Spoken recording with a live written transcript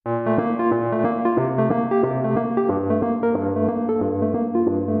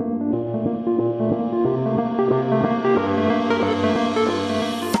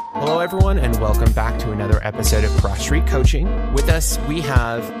episode of Cross Street Coaching. With us, we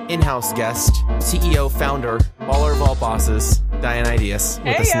have in-house guest, CEO, founder, baller of all bosses, Diana Ideas,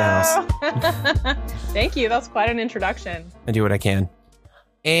 with us in the house. Thank you. That's quite an introduction. I do what I can.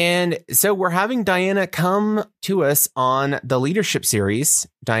 And so we're having Diana come to us on the leadership series.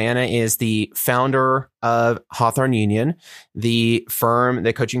 Diana is the founder of Hawthorne Union, the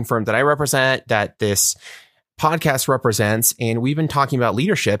coaching firm that I represent, that this podcast represents. And we've been talking about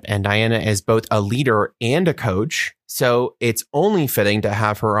leadership, and Diana is both a leader and a coach. So it's only fitting to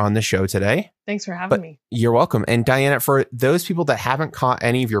have her on the show today. Thanks for having me. You're welcome. And Diana, for those people that haven't caught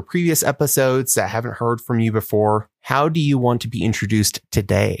any of your previous episodes, that haven't heard from you before, how do you want to be introduced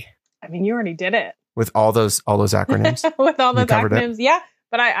today? I mean, you already did it. With all those acronyms? With all those acronyms, yeah.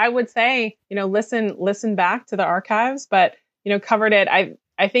 But I would say, listen back to the archives, but, covered it.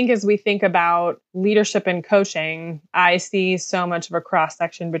 I think as we think about leadership and coaching, I see so much of a cross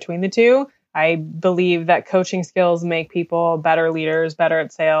section between the two. I believe that coaching skills make people better leaders, better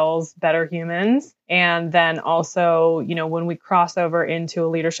at sales, better humans. And then also, when we cross over into a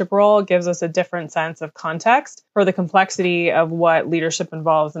leadership role, it gives us a different sense of context for the complexity of what leadership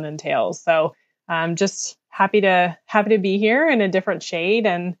involves and entails. So I'm just happy to be here in a different shade.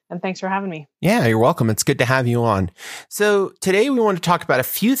 And thanks for having me. Yeah, you're welcome. It's good to have you on. So today we want to talk about a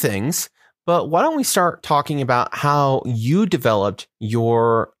few things. But why don't we start talking about how you developed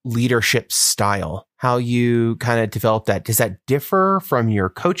your leadership style, how you kind of developed that? Does that differ from your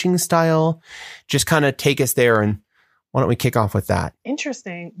coaching style? Just kind of take us there, and why don't we kick off with that?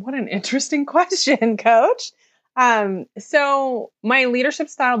 Interesting. What an interesting question, Coach. So my leadership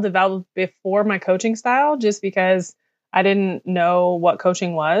style developed before my coaching style, just because I didn't know what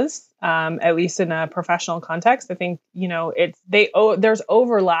coaching was, at least in a professional context. I think, there's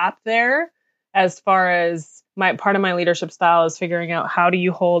overlap there as far as part of my leadership style is figuring out, how do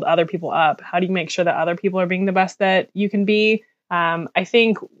you hold other people up? How do you make sure that other people are being the best that you can be? I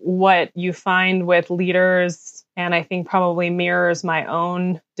think what you find with leaders, and I think probably mirrors my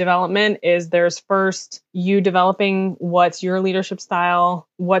own development, is there's first you developing what's your leadership style,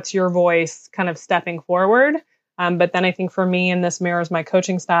 what's your voice, kind of stepping forward. But then I think for me, and this mirrors my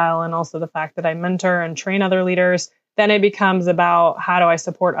coaching style and also the fact that I mentor and train other leaders, then it becomes about, how do I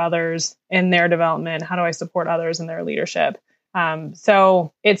support others in their development? How do I support others in their leadership?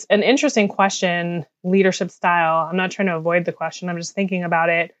 So it's an interesting question, leadership style. I'm not trying to avoid the question. I'm just thinking about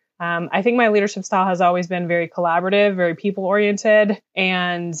it. I think my leadership style has always been very collaborative, very people oriented.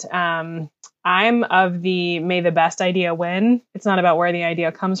 And I'm of the may the best idea win. It's not about where the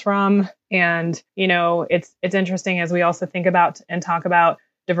idea comes from. And, it's interesting as we also think about and talk about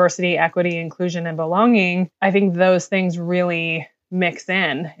diversity, equity, inclusion, and belonging. I think those things really mix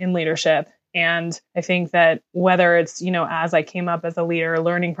in leadership. And I think that whether it's, as I came up as a leader,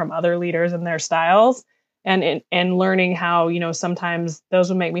 learning from other leaders and their styles, and learning how, sometimes those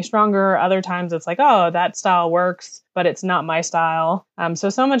would make me stronger. Other times it's like, oh, that style works, but it's not my style.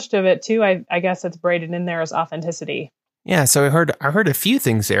 So much of it too, I guess it's braided in there as authenticity. Yeah, so I heard a few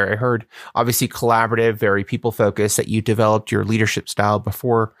things there. I heard obviously collaborative, very people focused, that you developed your leadership style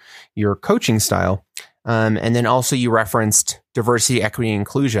before your coaching style. And then also you referenced diversity, equity, and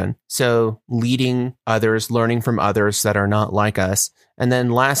inclusion. So leading others, learning from others that are not like us. And then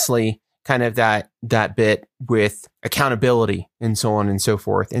lastly, kind of that bit with accountability and so on and so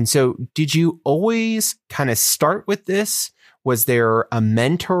forth. And so did you always kind of start with this? Was there a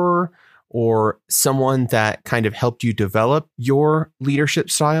mentor or someone that kind of helped you develop your leadership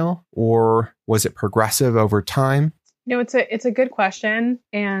style, or was it progressive over time? It's a good question.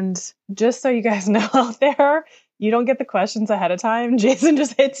 And just so you guys know out there, you don't get the questions ahead of time. Jason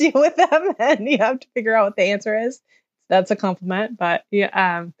just hits you with them and you have to figure out what the answer is. That's a compliment. But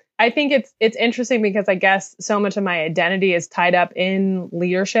yeah, I think it's interesting because I guess so much of my identity is tied up in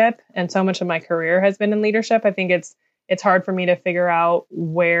leadership, and so much of my career has been in leadership. I think it's hard for me to figure out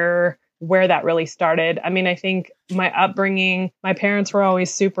where that really started. I mean, I think my upbringing, my parents were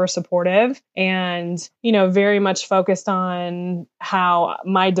always super supportive and, very much focused on how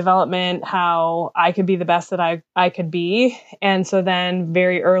my development, how I could be the best that I could be. And so then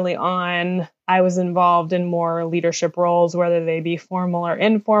very early on, I was involved in more leadership roles, whether they be formal or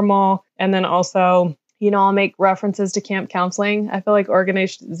informal. And then also, I'll make references to camp counseling. I feel like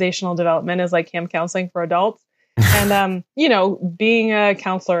organizational development is like camp counseling for adults. And, being a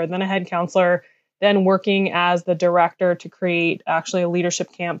counselor, then a head counselor, then working as the director to create actually a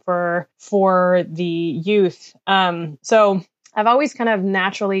leadership camp for the youth. So I've always kind of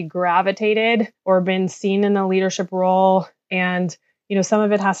naturally gravitated or been seen in a leadership role. And, some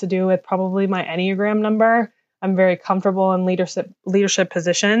of it has to do with probably my Enneagram number. I'm very comfortable in leadership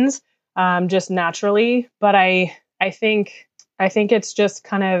positions. just naturally. But I think it's just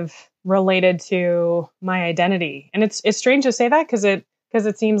kind of related to my identity. And it's strange to say that because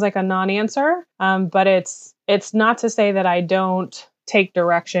it seems like a non-answer. But it's not to say that I don't take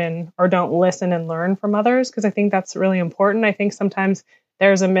direction or don't listen and learn from others, because I think that's really important. I think sometimes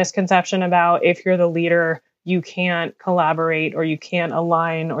there's a misconception about if you're the leader, you can't collaborate or you can't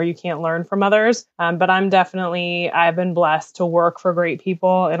align or you can't learn from others. But I've been blessed to work for great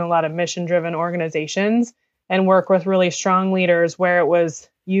people in a lot of mission-driven organizations and work with really strong leaders where it was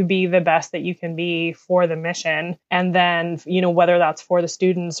you be the best that you can be for the mission. And then, whether that's for the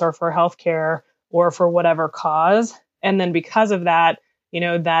students or for healthcare or for whatever cause. And then because of that,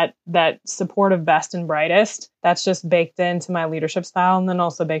 that support of best and brightest, that's just baked into my leadership style and then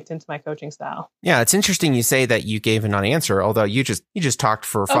also baked into my coaching style. Yeah, it's interesting you say that you gave a non-answer, although you just talked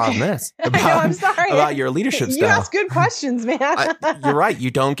for 5 minutes about your leadership style. You ask good questions, man. You're right.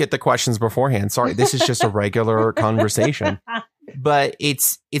 You don't get the questions beforehand. Sorry, this is just a regular conversation. But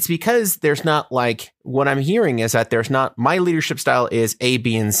it's because there's not like, what I'm hearing is that there's not, my leadership style is A,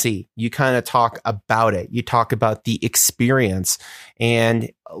 B, and C. You kind of talk about it. You talk about the experience.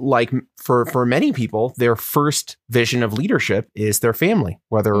 And like for many people, their first vision of leadership is their family,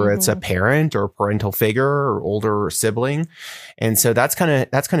 whether it's a parent or parental figure or older sibling. And so that's kind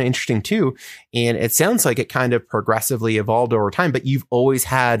of interesting too. And it sounds like it kind of progressively evolved over time, but you've always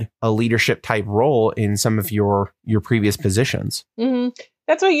had a leadership type role in some of your previous positions. Mm-hmm.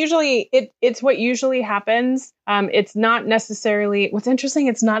 That's what it's what usually happens. It's not necessarily, what's interesting,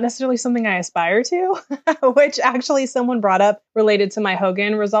 it's not necessarily something I aspire to, which actually someone brought up related to my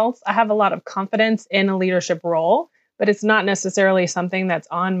Hogan results. I have a lot of confidence in a leadership role, but it's not necessarily something that's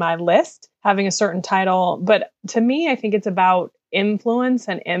on my list, having a certain title. But to me, I think it's about influence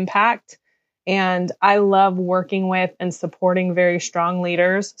and impact. And I love working with and supporting very strong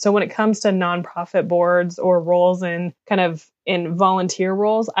leaders. So when it comes to nonprofit boards or roles in volunteer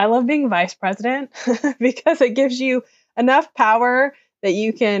roles, I love being vice president because it gives you enough power that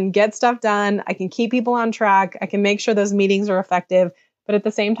you can get stuff done. I can keep people on track. I can make sure those meetings are effective. But at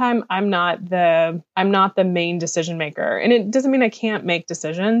the same time, I'm not the main decision maker. And it doesn't mean I can't make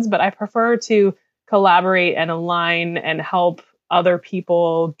decisions, but I prefer to collaborate and align and help other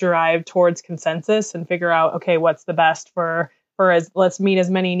people drive towards consensus and figure out, okay, what's the best for let's meet as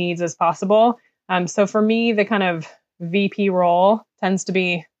many needs as possible. So for me, the kind of VP role tends to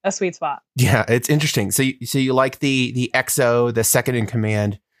be a sweet spot. Yeah, it's interesting. So you like the XO, the second in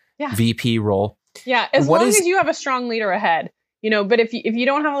command VP role. Yeah, as long as you have a strong leader ahead, but if you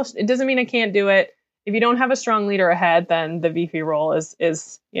don't have, it doesn't mean I can't do it. If you don't have a strong leader ahead, then the VP role is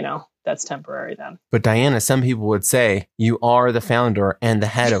that's temporary then. But Diana, some people would say you are the founder and the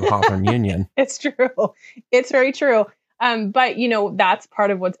head of Hawthorne Union. It's true. It's very true. But that's part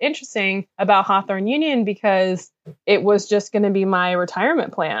of what's interesting about Hawthorne Union, because it was just going to be my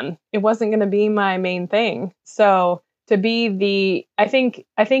retirement plan. It wasn't going to be my main thing. So to be I think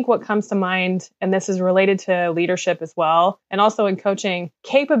what comes to mind, and this is related to leadership as well, and also in coaching,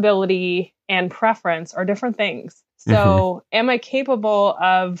 capability and preference are different things. So am I capable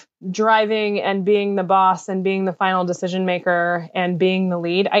of driving and being the boss and being the final decision maker and being the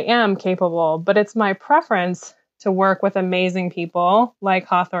lead? I am capable, but it's my preference to work with amazing people like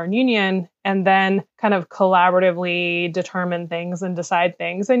Hawthorne Union and then kind of collaboratively determine things and decide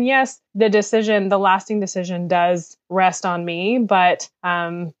things. And yes, the lasting decision does rest on me. But,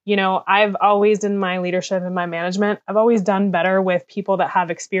 I've always, in my leadership and my management, I've always done better with people that have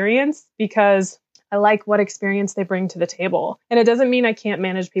experience because I like what experience they bring to the table. And it doesn't mean I can't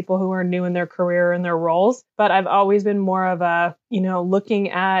manage people who are new in their career and their roles, but I've always been more of a, looking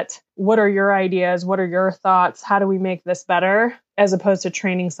at what are your ideas? What are your thoughts? How do we make this better? As opposed to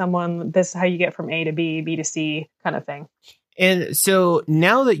training someone, this is how you get from A to B, B to C kind of thing. And so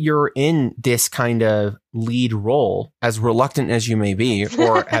now that you're in this kind of lead role, as reluctant as you may be,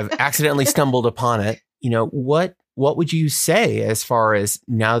 or have accidentally stumbled upon it, what would you say as far as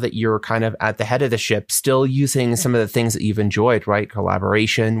now that you're kind of at the head of the ship, still using some of the things that you've enjoyed, right?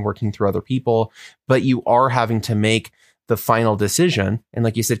 Collaboration, working through other people, but you are having to make the final decision. And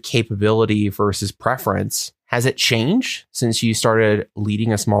like you said, capability versus preference. Has it changed since you started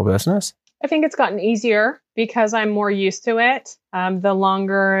leading a small business? I think it's gotten easier because I'm more used to it. The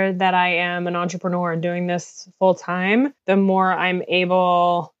longer that I am an entrepreneur and doing this full time, the more I'm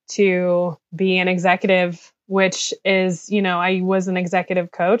able to be an executive, which is, I was an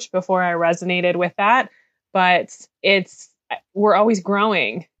executive coach before I resonated with that, but we're always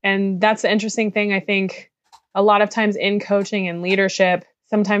growing. And that's the interesting thing. I think a lot of times in coaching and leadership,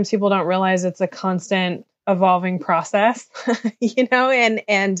 sometimes people don't realize it's a constant evolving process,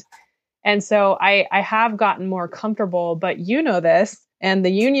 and And so I have gotten more comfortable, but you know this, and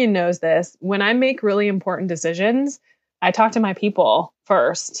the union knows this. When I make really important decisions, I talk to my people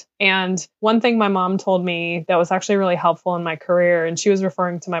first. And one thing my mom told me that was actually really helpful in my career, and she was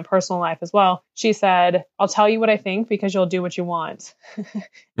referring to my personal life as well. She said, I'll tell you what I think because you'll do what you want. And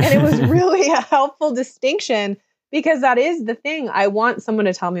it was really a helpful distinction because that is the thing. I want someone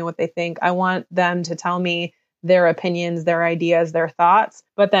to tell me what they think. I want them to tell me their opinions, their ideas, their thoughts.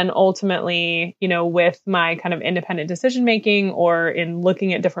 But then ultimately, with my kind of independent decision making or in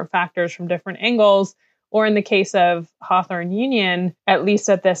looking at different factors from different angles, or in the case of Hawthorne Union, at least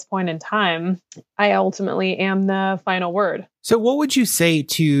at this point in time, I ultimately am the final word. So what would you say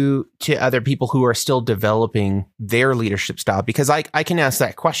to other people who are still developing their leadership style? Because I can ask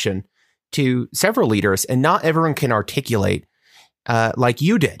that question to several leaders, and not everyone can articulate like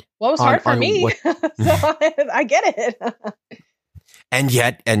you did. Well, it was hard for me. So I get it. And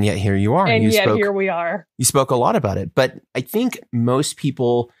yet here you are. And yet here we are. You spoke a lot about it. But I think most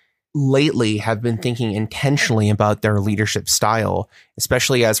people lately have been thinking intentionally about their leadership style,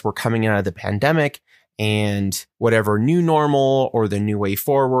 especially as we're coming out of the pandemic and whatever new normal or the new way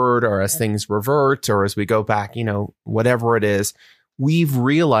forward, or as things revert, or as we go back, whatever it is. We've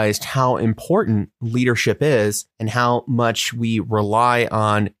realized how important leadership is and how much we rely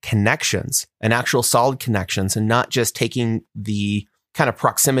on connections and actual solid connections, and not just taking the kind of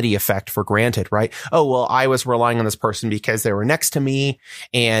proximity effect for granted, right? Oh, well, I was relying on this person because they were next to me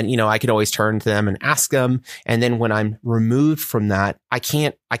and, I could always turn to them and ask them. And then when I'm removed from that, I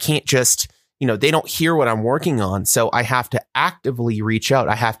can't just, they don't hear what I'm working on. So I have to actively reach out.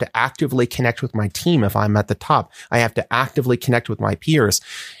 I have to actively connect with my team if I'm at the top. I have to actively connect with my peers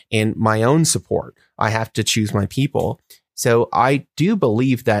and my own support. I have to choose my people. So I do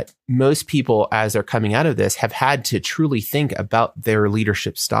believe that most people, as they're coming out of this, have had to truly think about their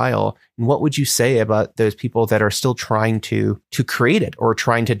leadership style. And what would you say about those people that are still trying to create it or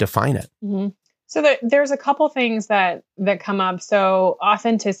trying to define it? Mm-hmm. So there's a couple things that come up. So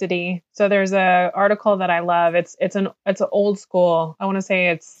authenticity. So there's a article that I love. It's an old school. I want to say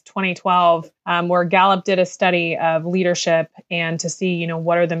it's 2012, where Gallup did a study of leadership and to see,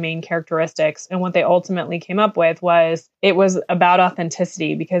 what are the main characteristics. And what they ultimately came up with was about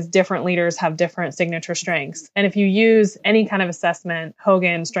authenticity, because different leaders have different signature strengths. And if you use any kind of assessment,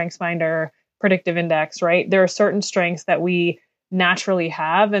 Hogan, StrengthsFinder, Predictive Index, right? There are certain strengths that we naturally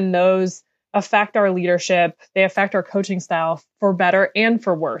have, and those affect our leadership. They affect our coaching style for better and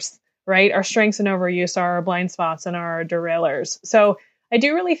for worse, right? Our strengths and overuse are our blind spots and our derailers. So I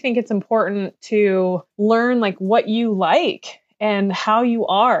do really think it's important to learn what you like and how you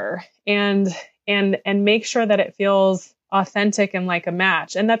are, and make sure that it feels authentic and like a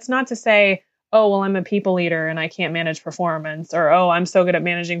match. And that's not to say, oh, well, I'm a people leader and I can't manage performance, or, oh, I'm so good at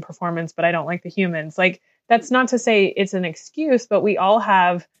managing performance, but I don't like the humans. That's not to say it's an excuse, but we all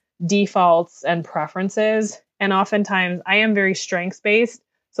have defaults and preferences. And oftentimes I am very strengths-based.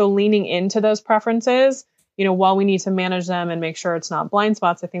 So leaning into those preferences, while we need to manage them and make sure it's not blind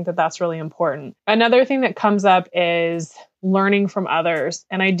spots, I think that that's really important. Another thing that comes up is learning from others.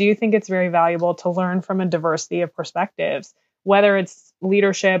 And I do think it's very valuable to learn from a diversity of perspectives, whether it's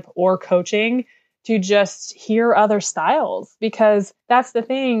leadership or coaching, to just hear other styles. Because that's the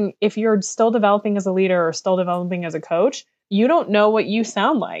thing, if you're still developing as a leader or still developing as a coach, you don't know what you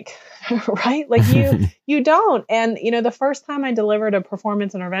sound like, right? You don't. And, the first time I delivered a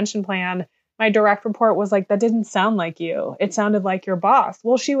performance intervention plan, my direct report was like, that didn't sound like you. It sounded like your boss.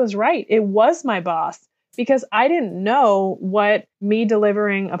 Well, she was right. It was my boss, because I didn't know what me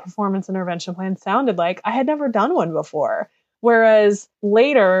delivering a performance intervention plan sounded like. I had never done one before. Whereas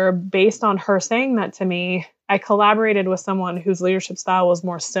later, based on her saying that to me, I collaborated with someone whose leadership style was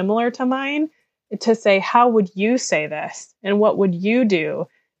more similar to mine, to say, how would you say this? And what would you do?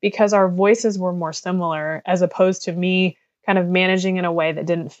 Because our voices were more similar, as opposed to me kind of managing in a way that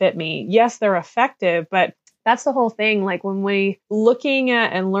didn't fit me. Yes, they're effective, but that's the whole thing. When we looking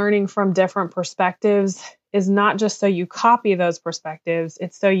at and learning from different perspectives is not just so you copy those perspectives.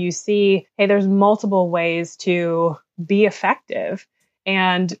 It's so you see, hey, there's multiple ways to be effective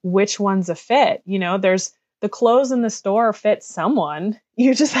and which one's a fit. There's the clothes in the store fit someone.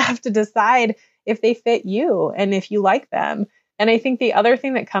 You just have to decide if they fit you and if you like them. And I think the other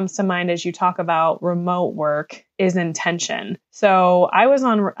thing that comes to mind as you talk about remote work is intention. So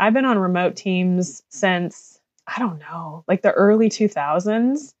I've been on remote teams since, I don't know, the early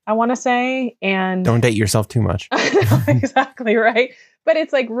 2000s, I want to say. And don't date yourself too much. Exactly, right? But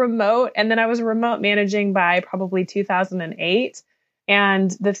it's remote. And then I was remote managing by probably 2008.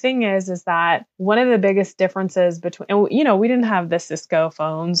 And the thing is that one of the biggest differences between, and, you know, we didn't have the Cisco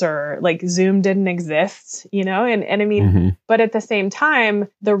phones or like Zoom didn't exist, you know, and I mean, but at the same time,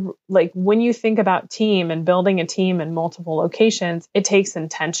 when you think about team and building a team in multiple locations, it takes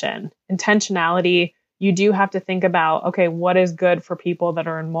intentionality. You do have to think about, okay, what is good for people that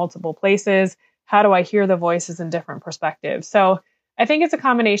are in multiple places? How do I hear the voices in different perspectives? So I think it's a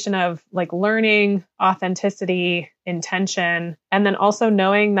combination of like learning, authenticity, intention, and then also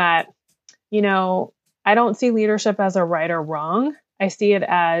knowing that, you know, I don't see leadership as a right or wrong. I see it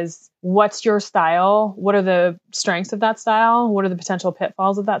as what's your style? What are the strengths of that style? What are the potential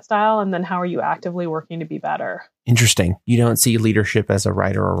pitfalls of that style? And then how are you actively working to be better? Interesting. You don't see leadership as a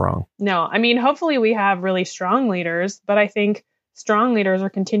right or a wrong. No, I mean, hopefully we have really strong leaders, but I think strong leaders are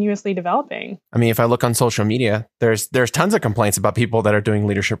continuously developing. I mean, if I look on social media, there's tons of complaints about people that are doing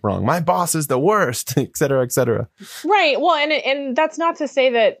leadership wrong. My boss is the worst, et cetera, et cetera. Right. Well, and that's not to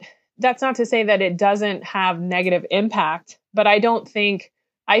say that it doesn't have negative impact, but I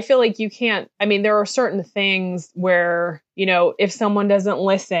feel like you can't, I mean, there are certain things where, you know, if someone doesn't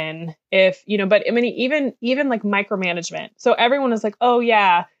listen, but I mean, even like micromanagement. So everyone is like, oh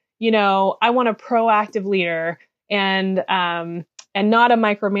yeah, you know, I want a proactive leader and not a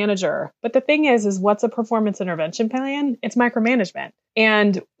micromanager. But the thing is what's a performance intervention plan? It's micromanagement.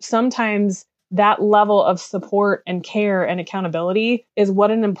 And sometimes that level of support and care and accountability is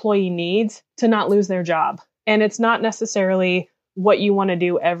what an employee needs to not lose their job. And it's not necessarily what you want to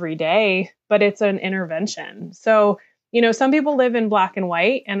do every day, but it's an intervention. So, you know, some people live in black and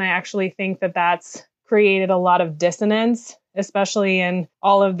white, and I actually think that that's created a lot of dissonance, especially in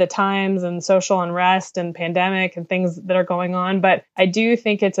all of the times and social unrest and pandemic and things that are going on. But I do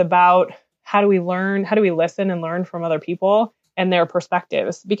think it's about how do we listen and learn from other people and their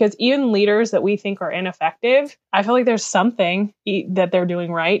perspectives? Because even leaders that we think are ineffective, I feel like there's something that they're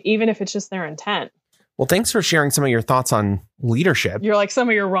doing right, even if it's just their intent. Well, thanks for sharing some of your thoughts on leadership. You're like, some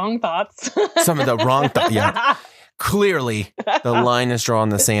of your wrong thoughts. Some of the wrong thoughts. Yeah. Clearly, the line is drawn in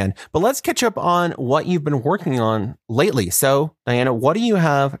the sand. But let's catch up on what you've been working on lately. So, Diana, what do you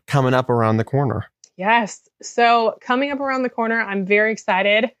have coming up around the corner? Yes. So coming up around the corner, I'm very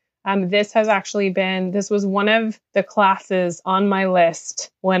excited. This was one of the classes on my list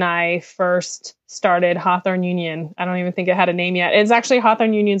when I first started Hawthorne Union. I don't even think it had a name yet. It's actually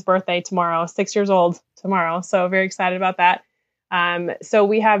Hawthorne Union's birthday tomorrow, 6 years old tomorrow. So very excited about that. So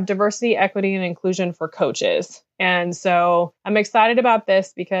we have diversity, equity, and inclusion for coaches. And so I'm excited about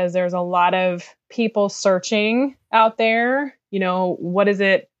this because there's a lot of people searching out there. You know, what is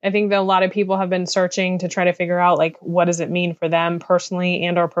it? I think that a lot of people have been searching to try to figure out, like, what does it mean for them personally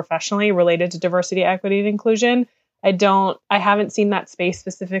and or professionally related to diversity, equity, and inclusion. I haven't seen that space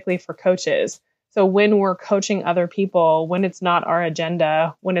specifically for coaches. So when we're coaching other people, when it's not our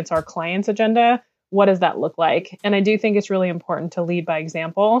agenda, when it's our client's agenda, what does that look like? And I do think it's really important to lead by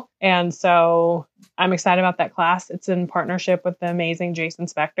example. And so I'm excited about that class. It's in partnership with the amazing Jason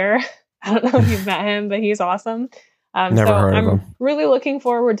Spector. I don't know if you've met him, but he's awesome. Never heard of him. I'm really looking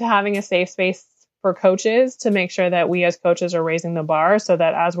forward to having a safe space for coaches to make sure that we as coaches are raising the bar so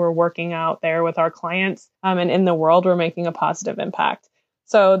that as we're working out there with our clients and in the world, we're making a positive impact.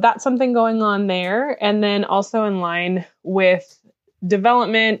 So that's something going on there. And then also in line with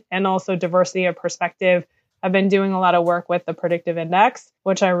development and also diversity of perspective, I've been doing a lot of work with the predictive index,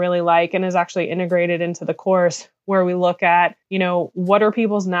 which I really like and is actually integrated into the course where we look at, you know, what are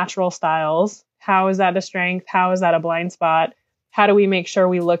people's natural styles? How is that a strength? How is that a blind spot? How do we make sure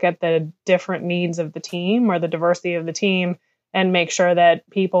we look at the different needs of the team or the diversity of the team and make sure that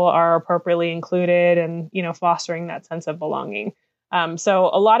people are appropriately included and, you know, fostering that sense of belonging? So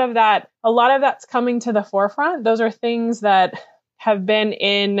a lot of that's coming to the forefront. Those are things that have been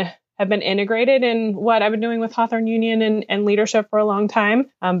integrated in what I've been doing with Hawthorne Union and leadership for a long time.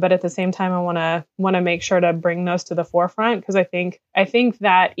 But at the same time, I want to make sure to bring those to the forefront because I think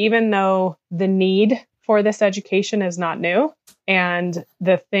that even though the need for this education is not new and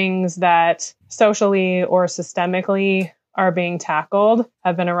the things that socially or systemically are being tackled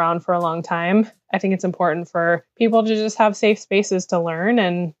have been around for a long time, I think it's important for people to just have safe spaces to learn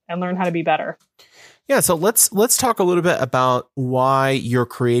and learn how to be better. Yeah, so let's talk a little bit about why you're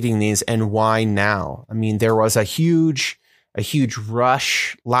creating these and why now. I mean, there was a huge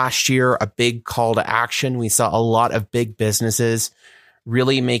rush last year, a big call to action. We saw a lot of big businesses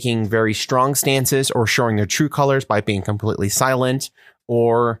really making very strong stances or showing their true colors by being completely silent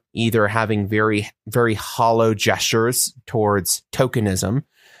or either having very, very hollow gestures towards tokenism.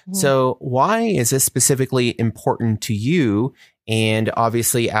 Mm-hmm. So why is this specifically important to you? And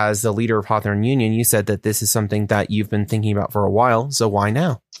obviously, as the leader of Hawthorne Union, you said that this is something that you've been thinking about for a while. So why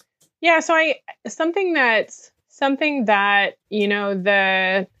now? Yeah, so something that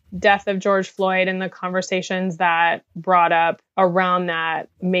the death of George Floyd and the conversations that brought up around that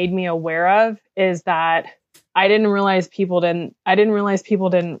made me aware of is that I didn't realize people didn't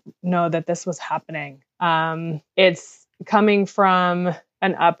know that this was happening. It's coming from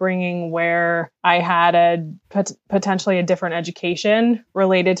an upbringing where I had potentially a different education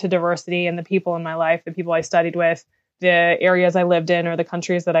related to diversity and the people in my life, the people I studied with, the areas I lived in, or the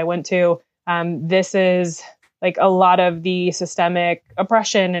countries that I went to. This is like a lot of the systemic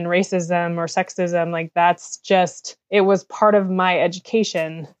oppression and racism or sexism. Like it was part of my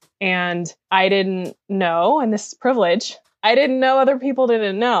education, and I didn't know, and this is privilege, I didn't know other people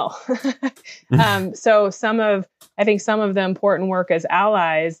didn't know. So I think some of the important work as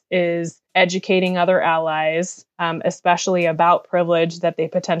allies is educating other allies, especially about privilege that they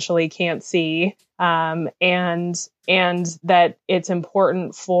potentially can't see, and that it's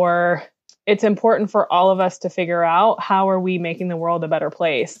important for all of us to figure out how are we making the world a better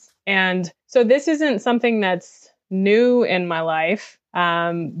place. And so this isn't something that's new in my life,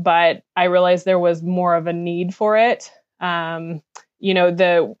 but I realized there was more of a need for it. The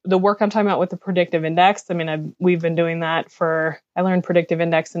work I'm talking about with the predictive index, we've been doing that I learned predictive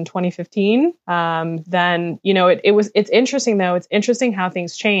index in 2015. It's interesting though. It's interesting how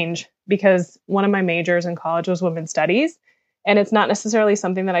things change, because one of my majors in college was women's studies. And it's not necessarily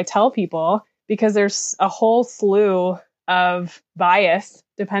something that I tell people, because there's a whole slew of bias,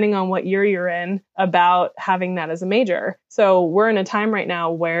 depending on what year you're in, about having that as a major. So we're in a time right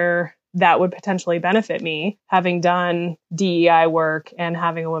now where that would potentially benefit me, having done DEI work and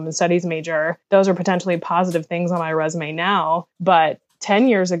having a women's studies major. Those are potentially positive things on my resume now. But 10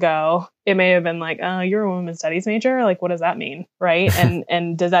 years ago, it may have been like, oh, you're a women's studies major? Like, what does that mean? Right.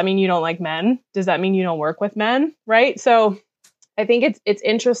 And does that mean you don't like men? Does that mean you don't work with men? Right. So I think it's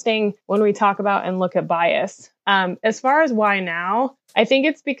interesting when we talk about and look at bias. As far as why now, I think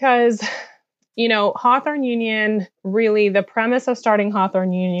it's because, Hawthorne Union, really the premise of starting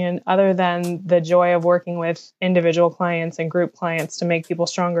Hawthorne Union, other than the joy of working with individual clients and group clients to make people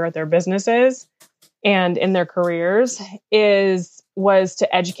stronger at their businesses and in their careers, was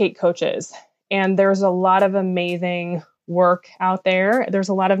to educate coaches. And there's a lot of amazing work out there. There's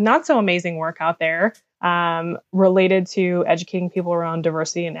a lot of not so amazing work out there related to educating people around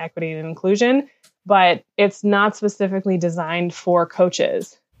diversity and equity and inclusion, but it's not specifically designed for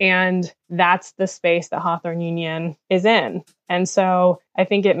coaches. And that's the space that Hawthorne Union is in. And so I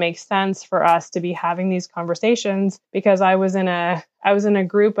think it makes sense for us to be having these conversations, because I was in a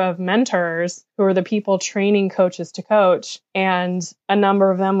group of mentors who are the people training coaches to coach. And a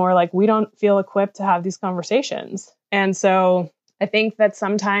number of them were like, we don't feel equipped to have these conversations. And so I think that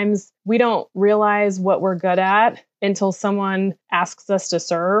sometimes we don't realize what we're good at until someone asks us to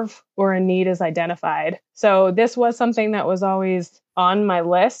serve or a need is identified. So this was something that was always on my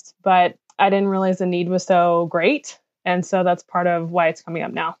list, but I didn't realize the need was so great. And so that's part of why it's coming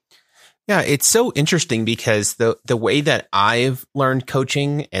up now. Yeah, it's so interesting, because the way that I've learned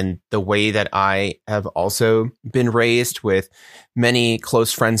coaching and the way that I have also been raised with many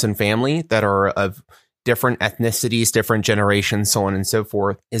close friends and family that are of different ethnicities, different generations, so on and so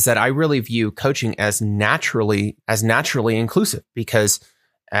forth, is that I really view coaching as naturally inclusive, because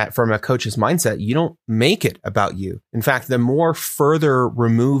from a coach's mindset, you don't make it about you. In fact, the more further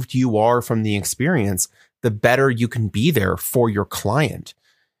removed you are from the experience, the better you can be there for your client.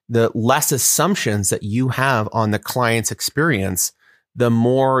 The less assumptions that you have on the client's experience, the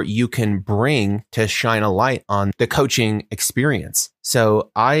more you can bring to shine a light on the coaching experience.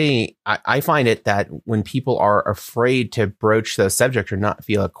 So I find it that when people are afraid to broach those subjects or not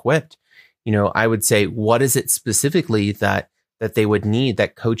feel equipped, I would say, what is it specifically that they would need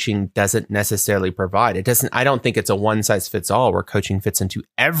that coaching doesn't necessarily provide? I don't think it's a one size fits all where coaching fits into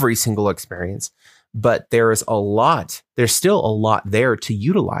every single experience, but there's still a lot there to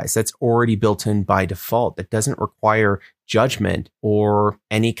utilize that's already built in by default, that doesn't require judgment or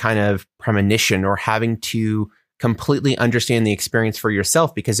any kind of premonition or having to completely understand the experience for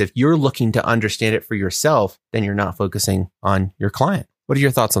yourself. Because if you're looking to understand it for yourself, then you're not focusing on your client. What are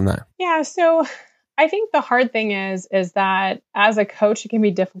your thoughts on that? Yeah. So I think the hard thing is that as a coach, it can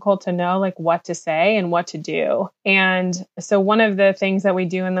be difficult to know like what to say and what to do. And so one of the things that we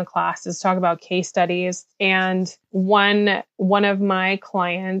do in the class is talk about case studies. And one of my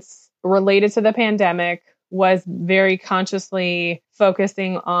clients related to the pandemic was very consciously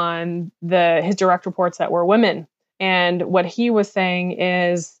focusing on his direct reports that were women. And what he was saying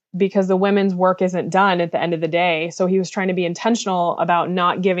is because the women's work isn't done at the end of the day. So he was trying to be intentional about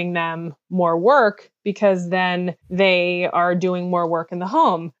not giving them more work because then they are doing more work in the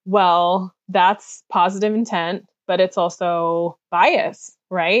home. Well, that's positive intent, but it's also bias,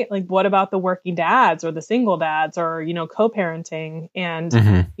 right? Like, what about the working dads or the single dads or, co-parenting and,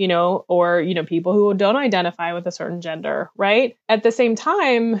 or, people who don't identify with a certain gender, right? At the same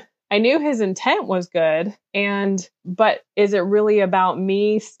time, I knew his intent was good. But is it really about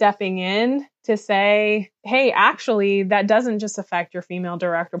me stepping in to say, hey, actually, that doesn't just affect your female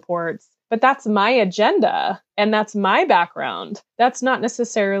direct reports, but that's my agenda and that's my background. That's not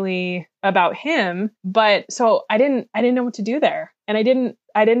necessarily about him. But so I didn't know what to do there. And I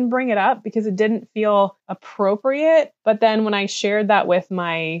didn't bring it up because it didn't feel appropriate. But then when I shared that with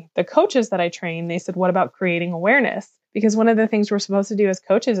the coaches that I train, they said, what about creating awareness? Because one of the things we're supposed to do as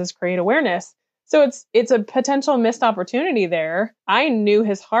coaches is create awareness. So it's a potential missed opportunity there. I knew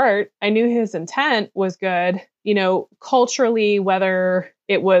his heart. I knew his intent was good, culturally, whether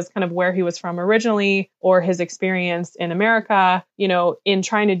it was kind of where he was from originally or his experience in America, in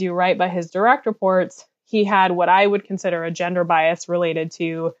trying to do right by his direct reports. He had what I would consider a gender bias related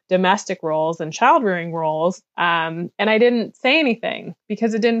to domestic roles and child rearing roles. And I didn't say anything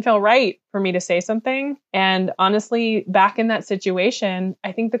because it didn't feel right for me to say something. And honestly, back in that situation,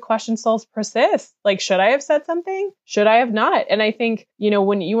 I think the question still persists. Like, should I have said something? Should I have not? And I think,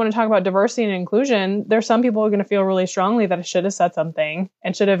 when you want to talk about diversity and inclusion, there's some people who are going to feel really strongly that I should have said something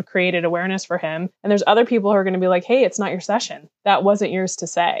and should have created awareness for him. And there's other people who are going to be like, hey, it's not your session. That wasn't yours to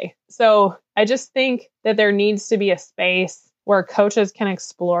say. So I just think that there needs to be a space where coaches can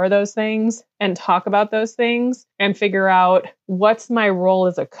explore those things and talk about those things and figure out what's my role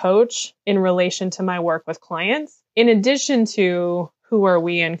as a coach in relation to my work with clients, in addition to who are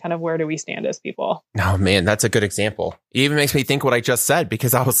we and kind of where do we stand as people. Oh man, that's a good example. It even makes me think what I just said,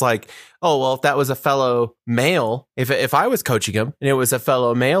 because I was like, oh, well, if that was a fellow male, if I was coaching him and it was a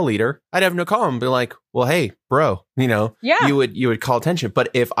fellow male leader, I'd have no problem. Be like, well, hey, bro, you would call attention. But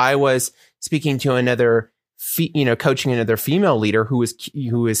if I was speaking to another, coaching another female leader who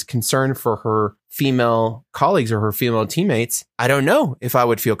is concerned for her female colleagues or her female teammates, I don't know if I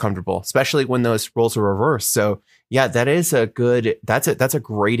would feel comfortable, especially when those roles are reversed. So yeah, that's a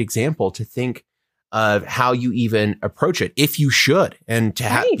great example to think of how you even approach it, if you should, and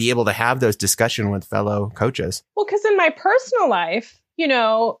to be able to have those discussions with fellow coaches. Well, because in my personal life,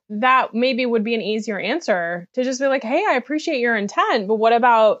 that maybe would be an easier answer to just be like, hey, I appreciate your intent, but what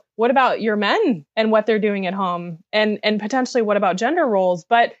about your men and what they're doing at home, and potentially what about gender roles?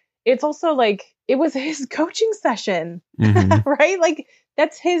 But it's also like, it was his coaching session, right? Like,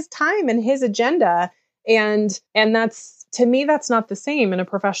 that's his time and his agenda. And that's, to me, that's not the same in a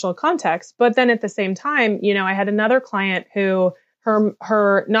professional context. But then at the same time, I had another client who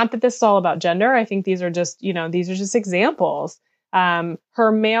her, not that this is all about gender. I think these are just examples.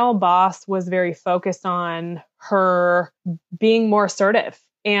 Her male boss was very focused on her being more assertive.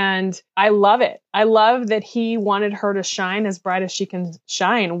 And I love it. I love that he wanted her to shine as bright as she can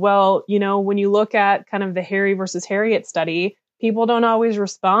shine. Well, when you look at kind of the Harry versus Harriet study, people don't always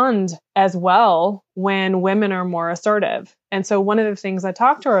respond as well when women are more assertive. And so one of the things I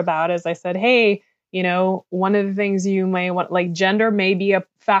talked to her about is I said, hey, one of the things you may want, like, gender may be a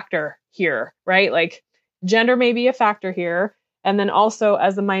factor here, right? Like, gender may be a factor here. And then also,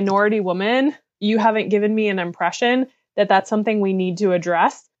 as a minority woman, you haven't given me an impression that that's something we need to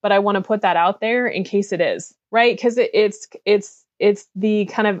address, but I want to put that out there in case it is, right? Because it's the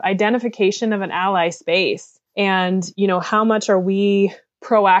kind of identification of an ally space. And, how much are we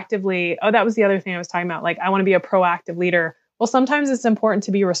proactively, that was the other thing I was talking about. Like, I want to be a proactive leader. Well, sometimes it's important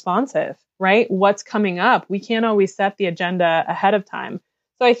to be responsive, right? What's coming up? We can't always set the agenda ahead of time.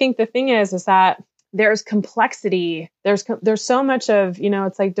 So I think the thing is that there's complexity. There's so much of,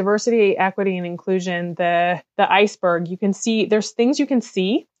 it's like diversity, equity, and inclusion, the iceberg. You can see, there's things you can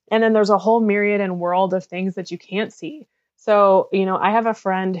see, and then there's a whole myriad and world of things that you can't see. So, I have a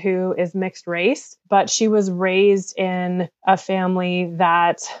friend who is mixed race, but she was raised in a family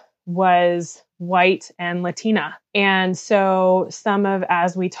that was white and Latina. And so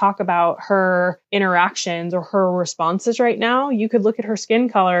as we talk about her interactions or her responses right now, you could look at her skin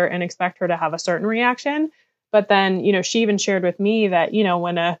color and expect her to have a certain reaction. But then, she even shared with me that,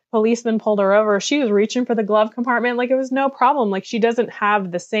 when a policeman pulled her over, she was reaching for the glove compartment like it was no problem. Like, she doesn't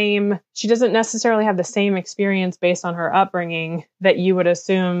necessarily have the same experience based on her upbringing that you would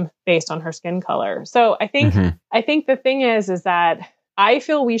assume based on her skin color. So I think the thing is that I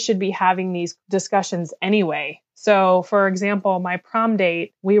feel we should be having these discussions anyway. So, for example, my prom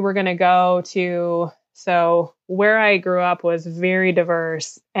date, we were going to go to So where I grew up was very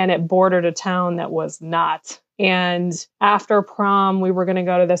diverse, and it bordered a town that was not. And after prom, we were going to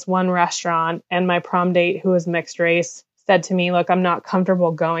go to this one restaurant, and my prom date, who was mixed race, said to me, look, I'm not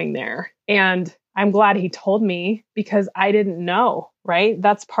comfortable going there. And I'm glad he told me, because I didn't know, right?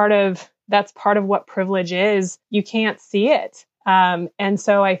 That's part of what privilege is. You can't see it. And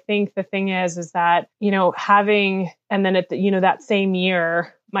so I think the thing is that, and then that same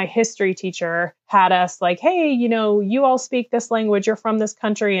year, my history teacher had us like, hey, you all speak this language, you're from this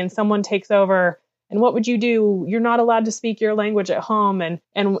country, and someone takes over. And what would you do? You're not allowed to speak your language at home. And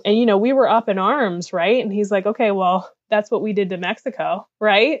we were up in arms, right? And he's like, okay, well, that's what we did to Mexico,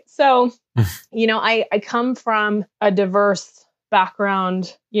 right? So, I come from a diverse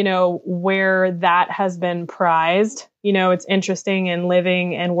background, where that has been prized. It's interesting, in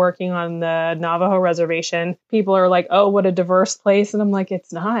living and working on the Navajo reservation, people are like, oh, what a diverse place. And I'm like,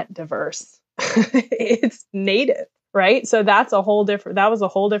 it's not diverse. It's native, right? So that was a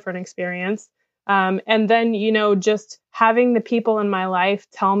whole different experience. And then, just having the people in my life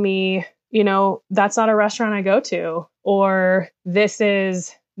tell me, that's not a restaurant I go to, or this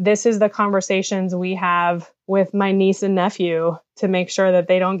is the conversations we have with my niece and nephew to make sure that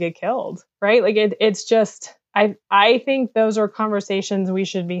they don't get killed, right? Like it's just, I think those are conversations we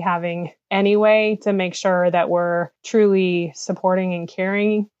should be having anyway, to make sure that we're truly supporting and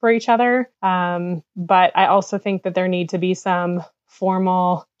caring for each other. But I also think that there need to be some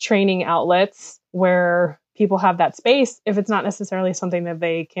formal training outlets where people have that space, if it's not necessarily something that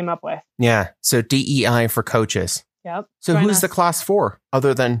they came up with. Yeah. So DEI for coaches. Yep. So who's the class for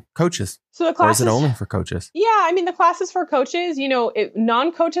other than coaches? So the class, or is it only for coaches? Yeah, the class is for coaches.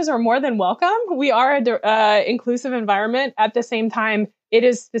 Non-coaches are more than welcome. We are an inclusive environment. At the same time, it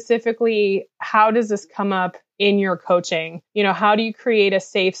is specifically, how does this come up in your coaching? How do you create a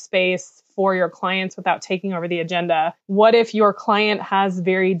safe space for your clients without taking over the agenda? What if your client has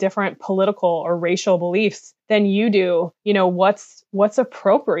very different political or racial beliefs than you do? What's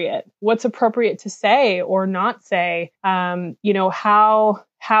appropriate? What's appropriate to say or not say?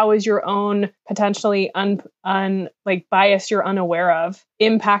 How is your own potentially bias you're unaware of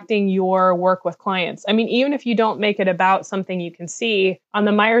impacting your work with clients? Even if you don't make it about something you can see, on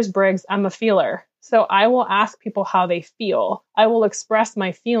the Myers-Briggs, I'm a feeler. So I will ask people how they feel. I will express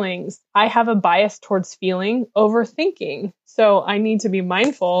my feelings. I have a bias towards feeling over thinking. So I need to be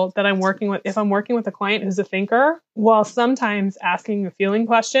mindful that if I'm working with a client who's a thinker, while sometimes asking a feeling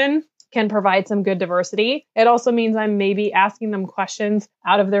question can provide some good diversity, it also means I'm maybe asking them questions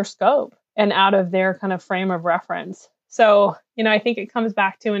out of their scope and out of their kind of frame of reference. So, I think it comes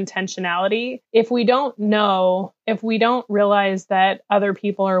back to intentionality. If we don't realize that other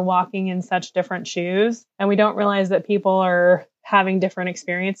people are walking in such different shoes, and we don't realize that people are having different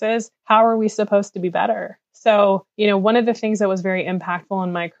experiences, how are we supposed to be better? So, one of the things that was very impactful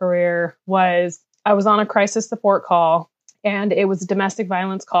in my career was I was on a crisis support call, and it was a domestic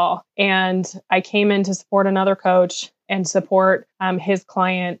violence call. And I came in to support another coach and support his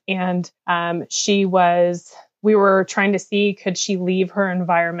client. And we were trying to see, could she leave her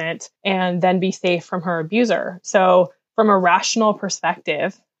environment and then be safe from her abuser? So from a rational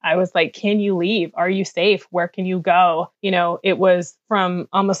perspective, I was like, can you leave? Are you safe? Where can you go? It was from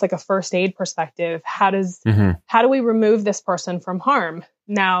almost like a first aid perspective. How do we remove this person from harm?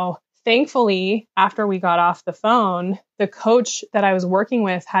 Now, thankfully, after we got off the phone, the coach that I was working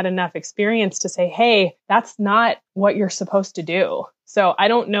with had enough experience to say, hey, that's not what you're supposed to do. So I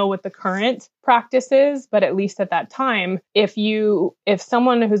don't know what the current practice is, but at least at that time, if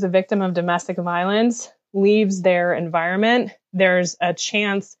someone who's a victim of domestic violence leaves their environment, there's a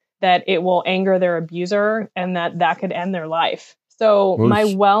chance that it will anger their abuser and that could end their life. So my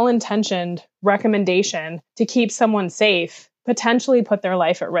well-intentioned recommendation to keep someone safe potentially put their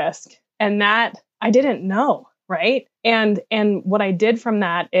life at risk. And that I didn't know, right? And what I did from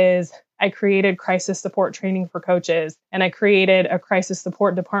that is I created crisis support training for coaches, and I created a crisis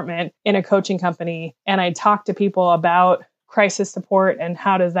support department in a coaching company. And I talked to people about crisis support and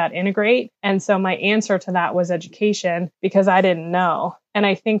how does that integrate. And so my answer to that was education, because I didn't know. And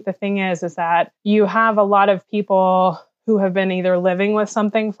I think the thing is that you have a lot of people who have been either living with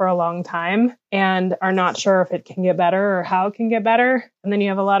something for a long time and are not sure if it can get better or how it can get better. And then you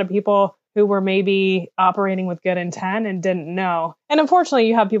have a lot of people who were maybe operating with good intent and didn't know. And unfortunately,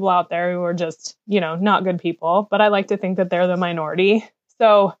 you have people out there who are just, not good people, but I like to think that they're the minority.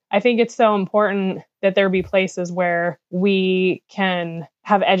 So I think it's so important that there be places where we can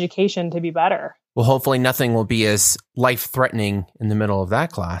have education to be better. Well, hopefully nothing will be as life-threatening in the middle of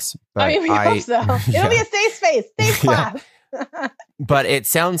that class. But we hope so. It'll be a safe space, safe class. But it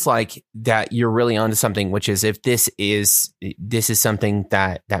sounds like that you're really onto something, which is if this is something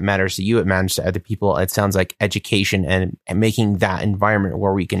that matters to you, it matters to other people. It sounds like education and making that environment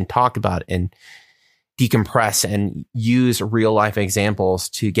where we can talk about and decompress and use real life examples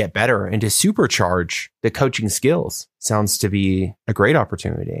to get better and to supercharge the coaching skills sounds to be a great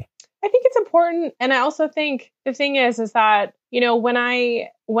opportunity. I think it's important. And I also think the thing is that,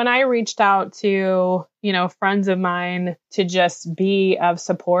 when I reached out to, friends of mine to just be of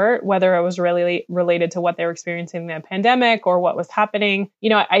support, whether it was really related to what they were experiencing in the pandemic or what was happening,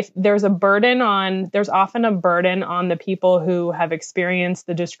 there's often a burden on the people who have experienced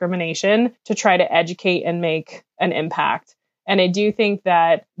the discrimination to try to educate and make an impact. And I do think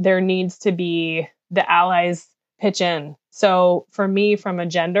that there needs to be the allies pitch in. So for me, from a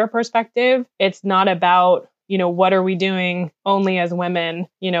gender perspective, it's not about, what are we doing only as women,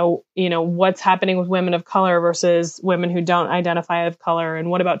 what's happening with women of color versus women who don't identify as color. And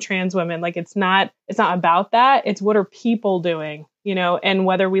what about trans women? Like, it's not about that. It's what are people doing, and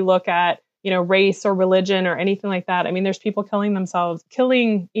whether we look at, race or religion or anything like that. I mean, there's people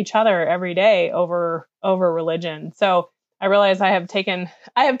killing each other every day over religion. So I realize I have taken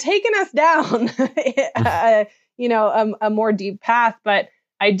us down, a more deep path, but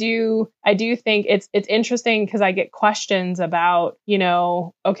I do think it's interesting because I get questions about,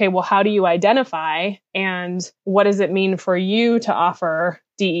 okay, well, how do you identify and what does it mean for you to offer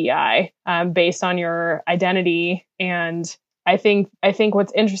DEI based on your identity? And I think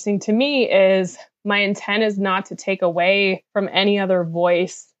what's interesting to me is my intent is not to take away from any other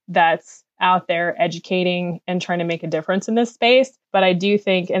voice that's out there educating and trying to make a difference in this space. But I do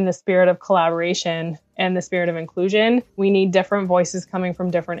think in the spirit of collaboration and the spirit of inclusion, we need different voices coming from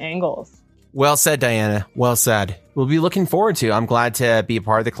different angles. Well said, Diana. Well said. We'll be looking forward to. I'm glad to be a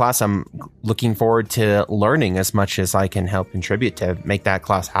part of the class. I'm looking forward to learning as much as I can help contribute to make that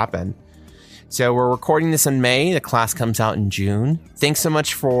class happen. So we're recording this in May. The class comes out in June. Thanks so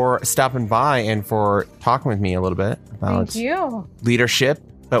much for stopping by and for talking with me a little bit about leadership,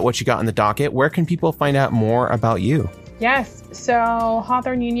 about what you got on the docket. Where can people find out more about you? Yes. So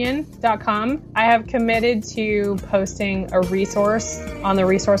hawthorneunion.com. I have committed to posting a resource on the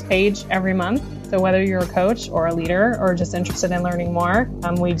resource page every month. So whether you're a coach or a leader or just interested in learning more,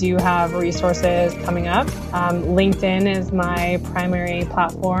 we do have resources coming up. LinkedIn is my primary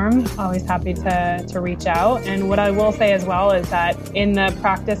platform. Always happy to reach out. And what I will say as well is that in the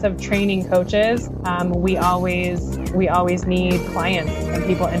practice of training coaches, we always need clients and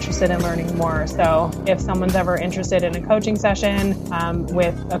people interested in learning more. So if someone's ever interested in a coaching session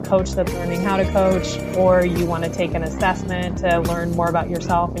with a coach that's learning how to coach, or you want to take an assessment to learn more about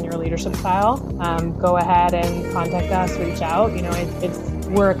yourself and your leadership style, go ahead and contact us, reach out.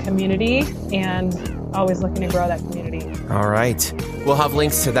 We're a community and always looking to grow that community. All right. We'll have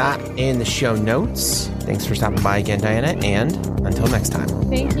links to that in the show notes. Thanks for stopping by again, Diana, and until next time.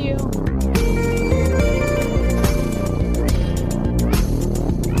 Thank you.